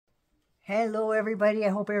Hello, everybody. I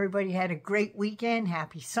hope everybody had a great weekend.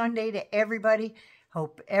 Happy Sunday to everybody.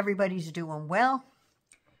 Hope everybody's doing well.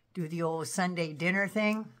 Do the old Sunday dinner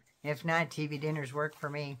thing. If not, TV dinners work for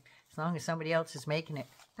me. As long as somebody else is making it,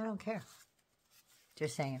 I don't care.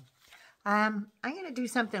 Just saying. I'm going to do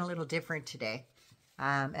something a little different today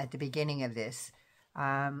at the beginning of this.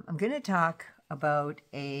 I'm going to talk about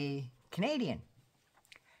a Canadian,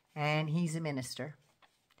 and he's a minister.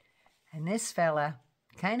 And this fella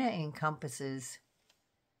kind of encompasses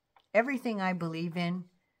everything I believe in,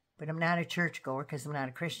 but I'm not a churchgoer because I'm not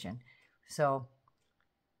a Christian. So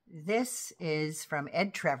this is from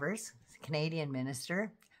Ed Trevors, Canadian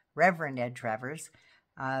minister, Reverend Ed Trevors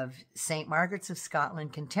of St. Margaret's of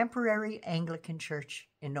Scotland Contemporary Anglican Church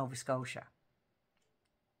in Nova Scotia.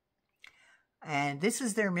 And this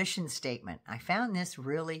is their mission statement. I found this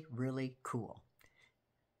really, really cool.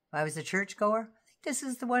 If I was a churchgoer, I think this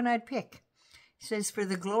is the one I'd pick. It says, "For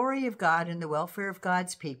the glory of God and the welfare of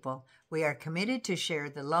God's people, we are committed to share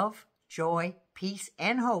the love, joy, peace,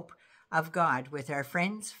 and hope of God with our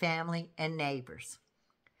friends, family, and neighbors.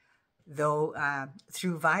 Though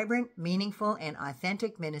through vibrant, meaningful, and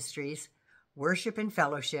authentic ministries, worship and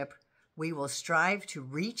fellowship, we will strive to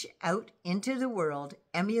reach out into the world,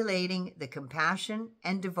 emulating the compassion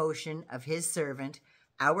and devotion of his servant,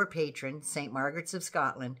 our patron, St. Margaret's of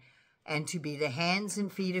Scotland, and to be the hands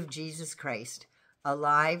and feet of Jesus Christ,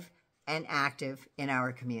 alive and active in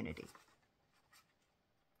our community."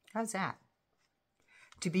 How's that?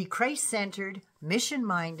 To be Christ-centered,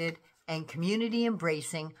 mission-minded, and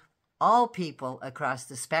community-embracing all people across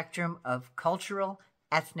the spectrum of cultural,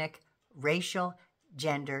 ethnic, racial,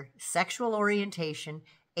 gender, sexual orientation,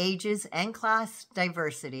 ages, and class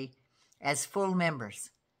diversity as full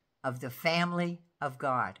members of the family of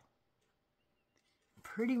God.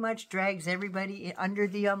 Pretty much drags everybody under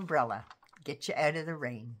the umbrella, get you out of the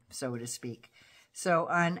rain, so to speak. So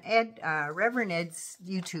on Reverend Ed's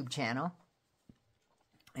YouTube channel,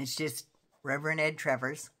 it's just Reverend Ed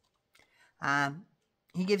Trevors.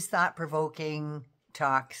 He gives thought-provoking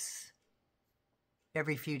talks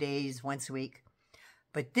every few days, once a week.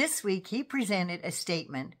 But this week, he presented a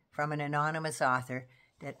statement from an anonymous author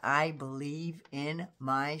that I believe in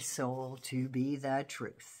my soul to be the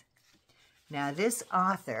truth. Now, this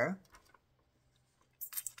author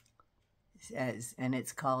says, and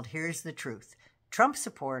it's called "Here's the Truth." Trump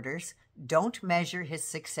supporters don't measure his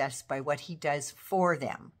success by what he does for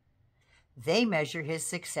them. They measure his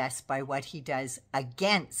success by what he does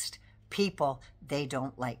against people they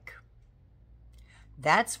don't like.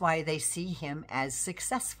 That's why they see him as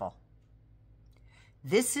successful.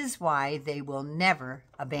 This is why they will never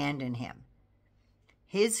abandon him.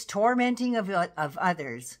 His tormenting of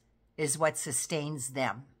others is what sustains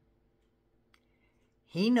them.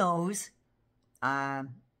 He knows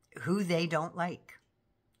who they don't like,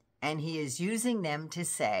 and he is using them to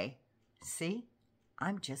say, "See,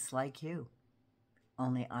 I'm just like you,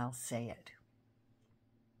 only I'll say it."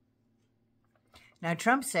 Now,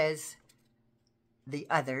 Trump says the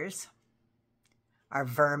others are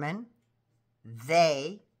vermin.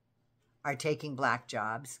 They are taking black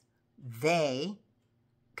jobs. They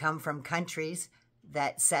come from countries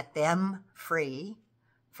that set them free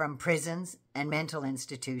from prisons and mental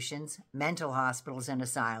institutions, mental hospitals and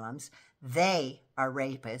asylums. They are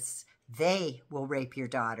rapists. They will rape your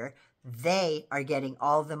daughter. They are getting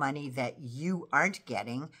all the money that you aren't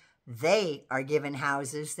getting. They are given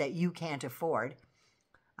houses that you can't afford.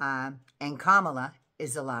 And Kamala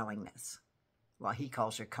is allowing this. Well, he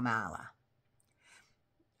calls her Kamala.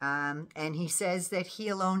 And he says that he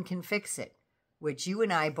alone can fix it, which you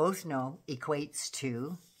and I both know equates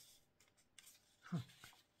to,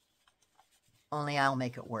 only I'll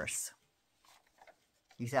make it worse.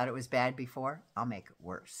 You thought it was bad before? I'll make it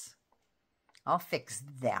worse. I'll fix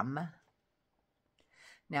them.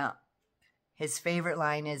 Now, his favorite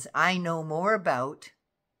line is, "I know more about,"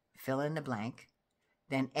 fill in the blank,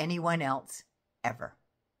 "than anyone else ever."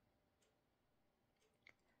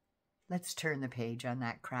 Let's turn the page on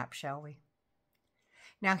that crap, shall we?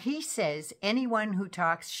 Now, he says anyone who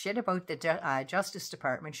talks shit about the Justice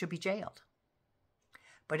Department should be jailed.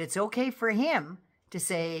 But it's okay for him to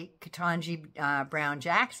say Ketanji Brown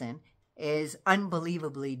Jackson is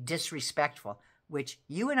unbelievably disrespectful, which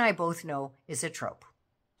you and I both know is a trope.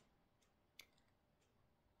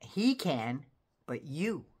 He can, but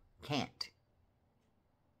you can't.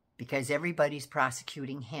 Because everybody's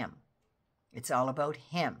prosecuting him. It's all about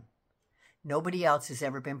him. Nobody else has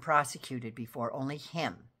ever been prosecuted before, only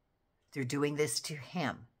him. They're doing this to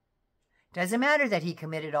him. Doesn't matter that he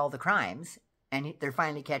committed all the crimes and they're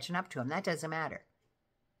finally catching up to him. That doesn't matter.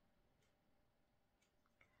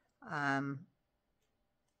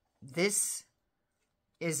 This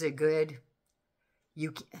is a good,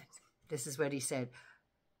 this is what he said.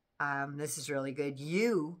 This is really good.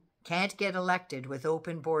 You can't get elected with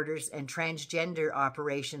open borders and transgender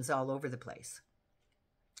operations all over the place.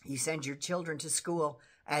 You send your children to school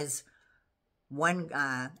as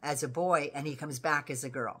a boy, and he comes back as a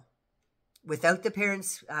girl without the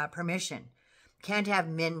parents' permission. Can't have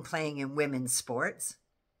men playing in women's sports.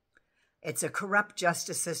 It's a corrupt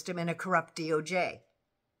justice system and a corrupt DOJ,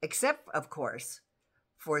 except, of course,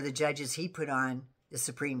 for the judges he put on the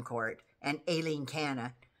Supreme Court and Aileen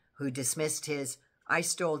Canna, who dismissed his "I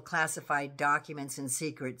stole classified documents and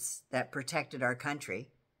secrets that protected our country.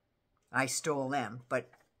 I stole them," but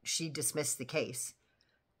she dismissed the case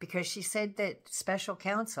because she said that special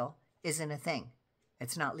counsel isn't a thing.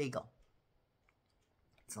 It's not legal.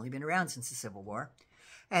 It's only been around since the Civil War.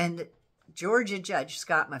 And Georgia Judge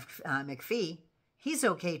Scott McPhee, he's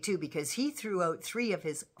okay too because he threw out 3 of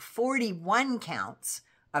his 41 counts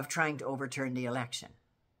of trying to overturn the election.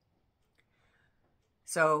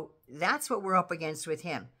 So that's what we're up against with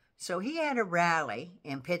him. So he had a rally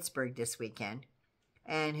in Pittsburgh this weekend,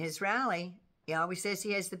 and his rally, he always says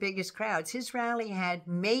he has the biggest crowds. His rally had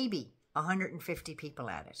maybe 150 people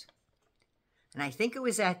at it. And I think it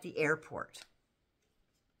was at the airport.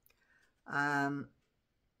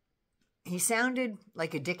 He sounded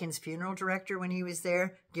like a Dickens funeral director when he was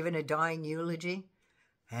there, giving a dying eulogy.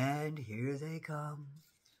 And here they come.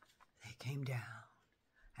 They came down,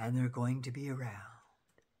 and they're going to be around.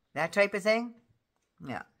 That type of thing?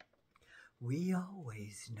 Yeah. We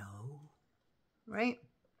always know. Right?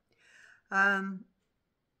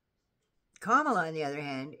 Kamala, on the other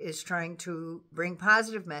hand, is trying to bring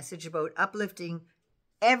positive message about uplifting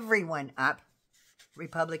everyone up,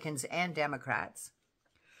 Republicans and Democrats,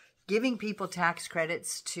 giving people tax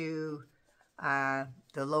credits to the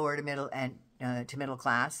lower to middle and to middle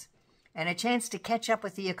class, and a chance to catch up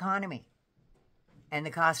with the economy and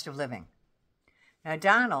the cost of living. Now,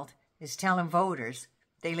 Donald is telling voters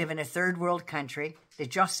they live in a third world country, the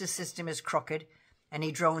justice system is crooked, and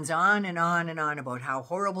he drones on and on and on about how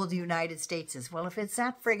horrible the United States is. Well, if it's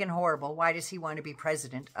that friggin' horrible, why does he want to be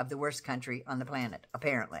president of the worst country on the planet,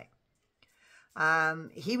 apparently?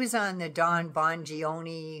 He was on the Don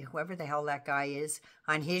Bongiorno, whoever the hell that guy is,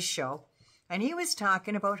 on his show, and he was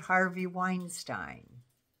talking about Harvey Weinstein.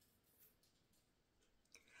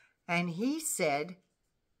 And he said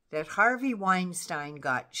that Harvey Weinstein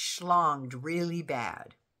got schlonged really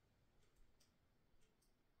bad.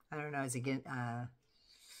 I don't know,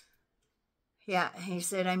 yeah, he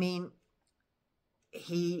said, I mean,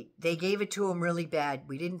 they gave it to him really bad.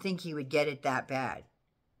 We didn't think he would get it that bad.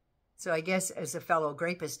 So I guess as a fellow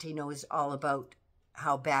rapist, he knows all about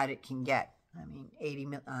how bad it can get. I mean,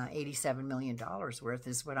 $87 million worth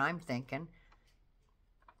is what I'm thinking.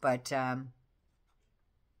 But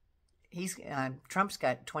Trump's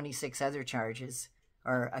got 26 other charges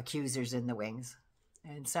or accusers in the wings.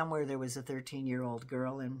 And somewhere there was a 13-year-old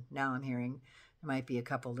girl, and now I'm hearing there might be a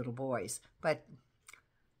couple little boys. But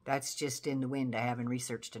that's just in the wind. I haven't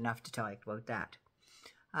researched enough to talk about that.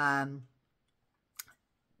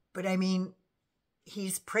 But I mean,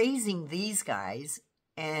 he's praising these guys,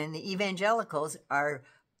 and the evangelicals are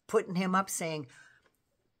putting him up saying,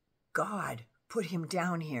 God put him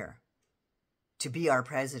down here to be our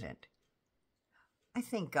president. I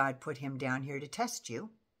think God put him down here to test you.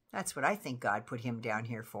 That's what I think God put him down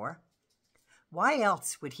here for. Why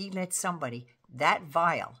else would he let somebody that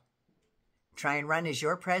vile try and run as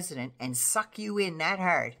your president and suck you in that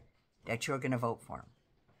hard that you're going to vote for him?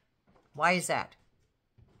 Why is that?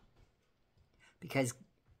 Because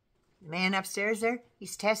the man upstairs there,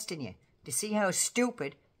 he's testing you to see how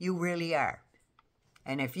stupid you really are.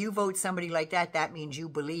 And if you vote somebody like that, that means you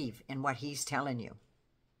believe in what he's telling you.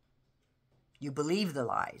 You believe the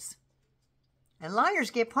lies. And liars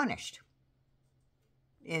get punished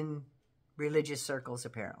in religious circles,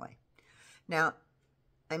 apparently. Now,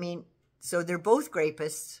 I mean, so they're both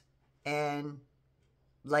rapists, and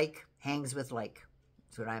like hangs with like.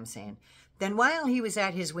 That's what I'm saying. Then while he was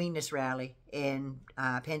at his Weenus rally in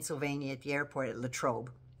Pennsylvania at the airport at Latrobe,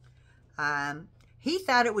 he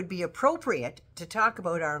thought it would be appropriate to talk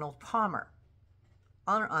about Arnold Palmer.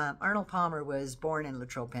 Arnold Palmer was born in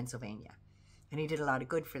Latrobe, Pennsylvania, and he did a lot of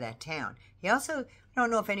good for that town. He also, I don't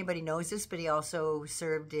know if anybody knows this, but he also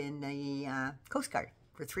served in the Coast Guard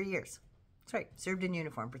for 3 years. That's right, served in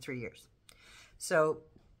uniform for 3 years. So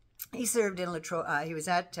he served in Latrobe.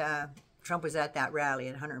 Trump was at that rally,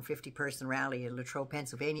 a 150-person rally in Latrobe,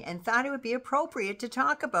 Pennsylvania, and thought it would be appropriate to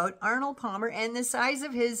talk about Arnold Palmer and the size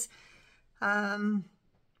of his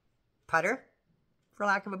putter, for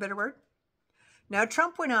lack of a better word. Now,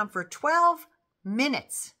 Trump went on for 12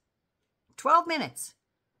 minutes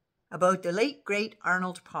about the late, great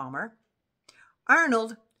Arnold Palmer.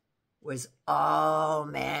 Arnold was all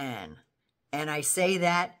man, and I say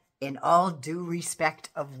that in all due respect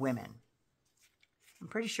of women. I'm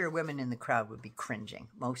pretty sure women in the crowd would be cringing,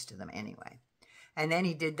 most of them anyway. And then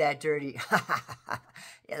he did that dirty,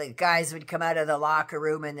 yeah, the guys would come out of the locker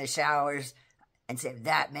room in the showers and say,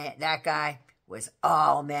 that guy was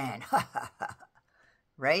all man,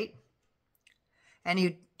 right? And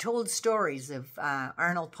he told stories of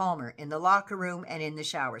Arnold Palmer in the locker room and in the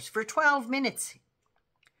showers for 12 minutes.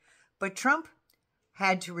 But Trump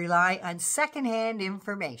had to rely on secondhand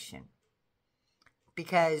information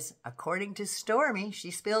because, according to Stormy, she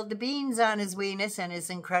spilled the beans on his weenus and his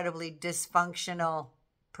incredibly dysfunctional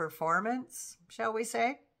performance, shall we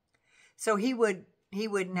say. So he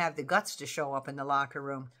wouldn't have the guts to show up in the locker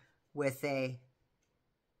room with a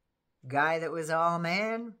guy that was all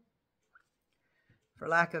man, for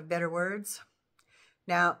lack of better words.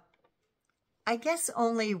 Now, I guess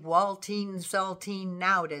only Waltine Saltine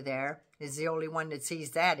Nauta there is the only one that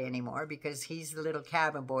sees that anymore, because he's the little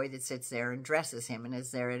cabin boy that sits there and dresses him and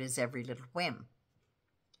is there at his every little whim.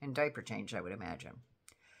 And diaper change, I would imagine.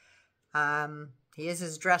 He is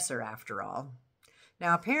his dresser, after all.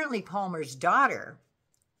 Now, apparently Palmer's daughter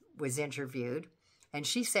was interviewed, and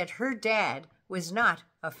she said her dad was not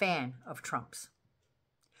a fan of Trump's.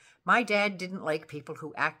 My dad didn't like people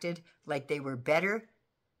who acted like they were better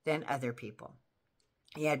than other people.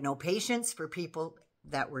 He had no patience for people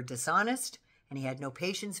that were dishonest, and he had no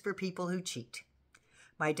patience for people who cheat.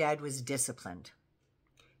 My dad was disciplined.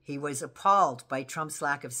 He was appalled by Trump's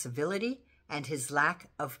lack of civility and his lack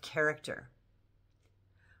of character.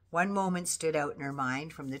 One moment stood out in her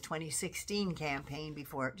mind from the 2016 campaign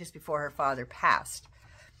just before her father passed,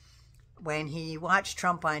 when he watched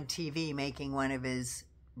Trump on TV making one of his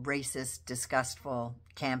racist, disgustful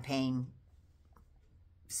campaign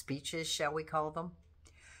speeches, shall we call them.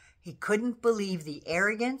 He couldn't believe the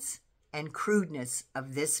arrogance and crudeness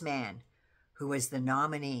of this man, who was the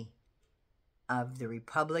nominee of the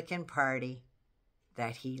Republican Party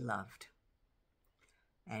that he loved.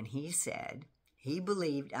 And he said he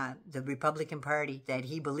believed, the Republican Party that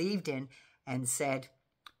he believed in, and said,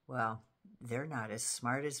 well, they're not as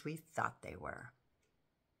smart as we thought they were.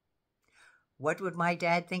 What would my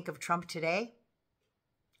dad think of Trump today?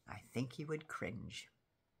 I think he would cringe.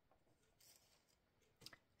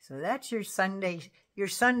 So that's your Sunday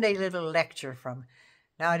little lecture from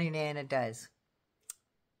Naughty Nana Does.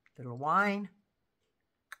 Little wine.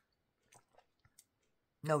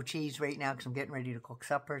 No cheese right now because I'm getting ready to cook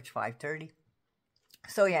supper. It's 5:30.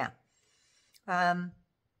 So yeah,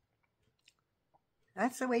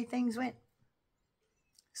 that's the way things went.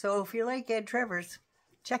 So if you like Ed Trevors,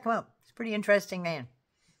 check him out. He's a pretty interesting man.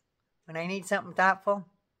 When I need something thoughtful,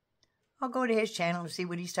 I'll go to his channel to see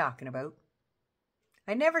what he's talking about.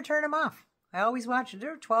 I never turn them off. I always watch them.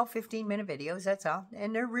 They're 12, 15-minute videos, that's all.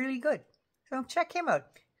 And they're really good. So check him out.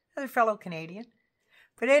 Another fellow Canadian.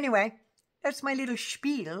 But anyway, that's my little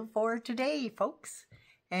spiel for today, folks.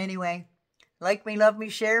 Anyway, like me, love me,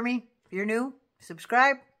 share me. If you're new,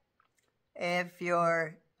 subscribe. If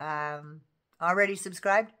you're already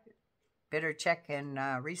subscribed, better check and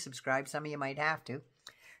resubscribe. Some of you might have to.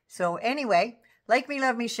 So anyway, like me,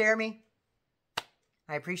 love me, share me.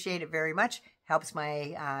 I appreciate it very much. Helps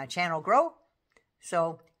my channel grow.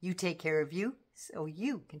 So you take care of you so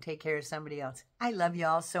you can take care of somebody else. I love you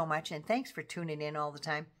all so much, and thanks for tuning in all the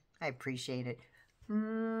time. I appreciate it.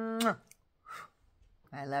 I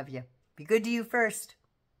love you. Be good to you first.